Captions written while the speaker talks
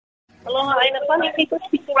Aloha, I'm a funny people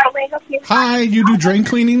speaking. How may I help you? Hi, you do drain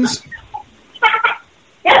cleanings?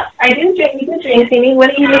 Yeah, I do drain cleaning.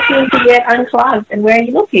 What are you looking to get unclogged, and where are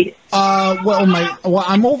you located?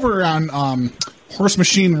 I'm over on Horse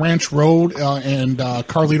Machine Ranch Road and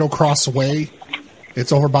Carlito Cross Way.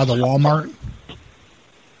 It's over by the Walmart.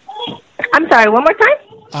 I'm sorry, one more time?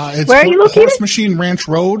 It's where are you located? Horse Machine Ranch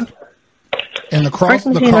Road. And the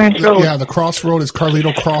crossroad is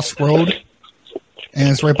Carlito Cross Road, and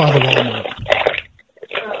it's right by the Walmart.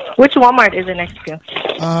 Which Walmart is it next to?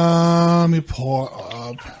 Let me pull it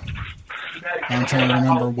up. I'm trying to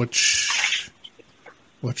remember which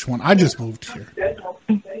one. I just moved here,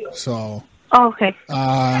 so. Oh, okay.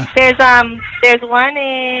 There's one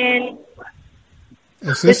in.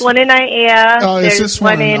 Is this one in Aiea. Oh, there's this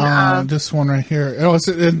one this one right here. Oh, is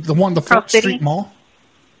it in the Fort Street Mall?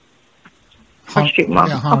 Fort Street Mall.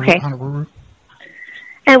 Yeah, okay. Honolulu.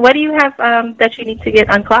 And what do you have that you need to get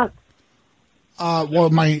unclogged? Well,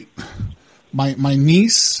 my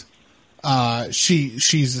niece,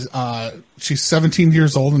 she's 17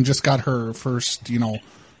 years old and just got her first,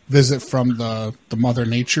 visit from the Mother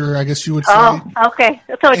Nature, I guess you would say. Oh, okay.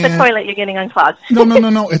 So it's a toilet you're getting unclogged.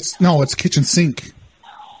 No. It's kitchen sink.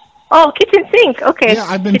 Oh, kitchen sink. Okay. Yeah,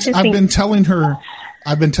 I've been telling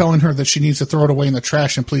her that she needs to throw it away in the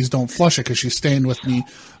trash and please don't flush it because she's staying with me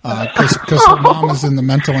because her mom is in the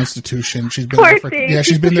mental institution. She's been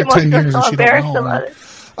she's been there 10 years and she don't know.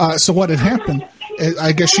 So what had happened?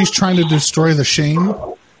 I guess she's trying to destroy the shame,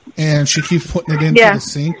 and she keeps putting it into the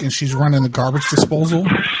sink, and she's running the garbage disposal,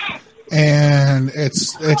 and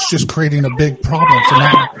it's just creating a big problem. So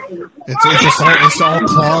now it's all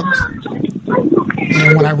clogged.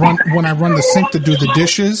 And when I run the sink to do the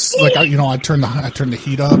dishes, like I turn the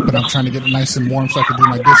heat up, and I'm trying to get it nice and warm so I can do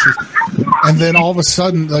my dishes. And then all of a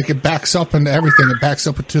sudden, like it backs up into everything. It backs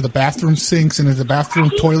up into the bathroom sinks and into the bathroom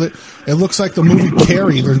toilet. It looks like the movie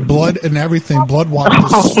Carrie. There's blood and everything, blood water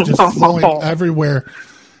just flowing everywhere.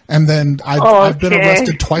 And then I've been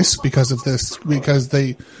arrested twice because of this, because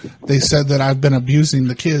they said that I've been abusing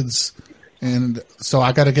the kids. And so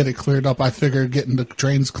I got to get it cleared up. I figured getting the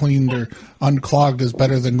drains cleaned or unclogged is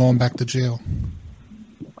better than going back to jail.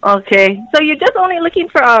 Okay. So you're just only looking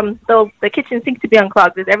for the kitchen sink to be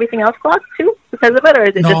unclogged. Is everything else clogged too because of it, or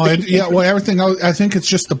is it just everything else, I think it's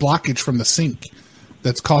just the blockage from the sink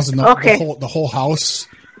that's causing the whole house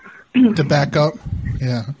to back up.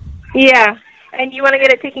 Yeah. Yeah. And you want to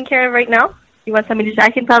get it taken care of right now? You want somebody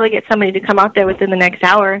I can probably get somebody to come out there within the next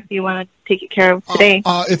hour if you want to take it care of today.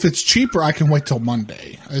 If it's cheaper, I can wait till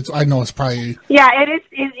Monday. I know it's probably... Yeah, it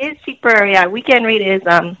is cheaper. Yeah, weekend rate is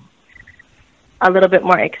a little bit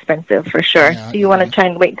more expensive for sure. Yeah, Do you want to try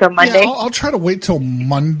and wait till Monday? Yeah, I'll try to wait till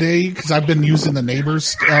Monday because I've been using the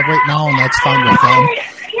neighbors right now, and that's fine with them.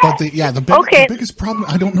 But the biggest problem,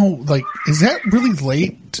 I don't know, like, is that really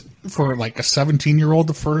late for like a 17-year-old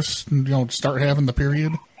to first, start having the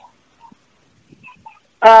period?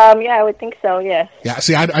 Yeah, I would think so, yes. Yeah,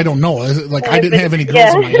 see, I don't know. Like, I didn't have any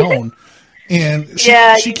girls of my own. And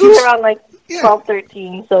she keeps around like 12,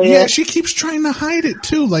 13, so yeah. Yeah, she keeps trying to hide it,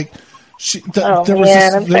 too. Like, there was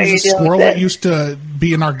a squirrel that used to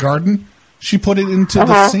be in our garden. She put it into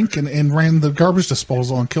the sink and ran the garbage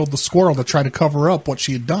disposal and killed the squirrel to try to cover up what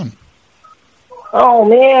she had done. Oh,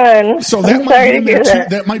 man. So that might be in there, too.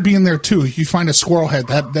 That might be in there, too. If you find a squirrel head,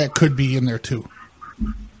 that could be in there, too.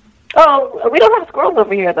 Oh, we don't have squirrels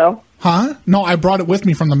over here, though. Huh? No, I brought it with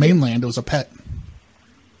me from the mainland. It was a pet.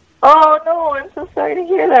 Oh, no, I'm so sorry to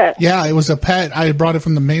hear that. Yeah, it was a pet. I brought it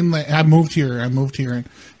from the mainland. I moved here, and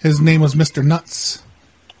his name was Mr. Nuts.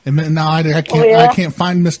 And now I can't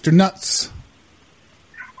find Mr. Nuts.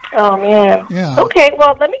 Oh, man. Yeah. Okay,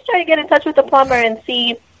 well, let me try to get in touch with the plumber and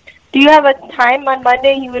see. Do you have a time on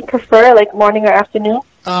Monday you would prefer, like morning or afternoon?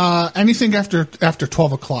 Anything after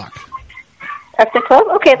 12 o'clock. After 12?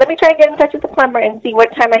 Okay, let me try to get in touch with the plumber and see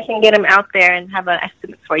what time I can get him out there and have an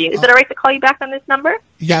estimate for you. Is it all right to call you back on this number?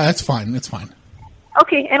 Yeah, that's fine. That's fine.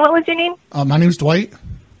 Okay, and what was your name? My name's Dwight.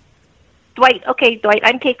 Dwight. Okay, Dwight.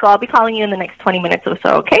 I'm Keiko. I'll be calling you in the next 20 minutes or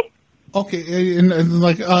so, okay? Okay,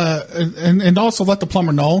 and also let the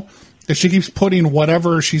plumber know that she keeps putting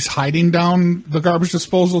whatever she's hiding down the garbage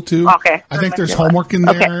disposal to. Okay. I think there's homework in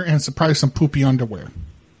there and probably some poopy underwear.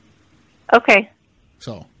 Okay.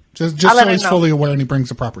 So... Just so he's fully aware and he brings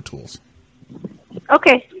the proper tools.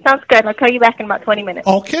 Okay, sounds good. I'll call you back in about 20 minutes.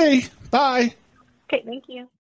 Okay, bye. Okay, thank you.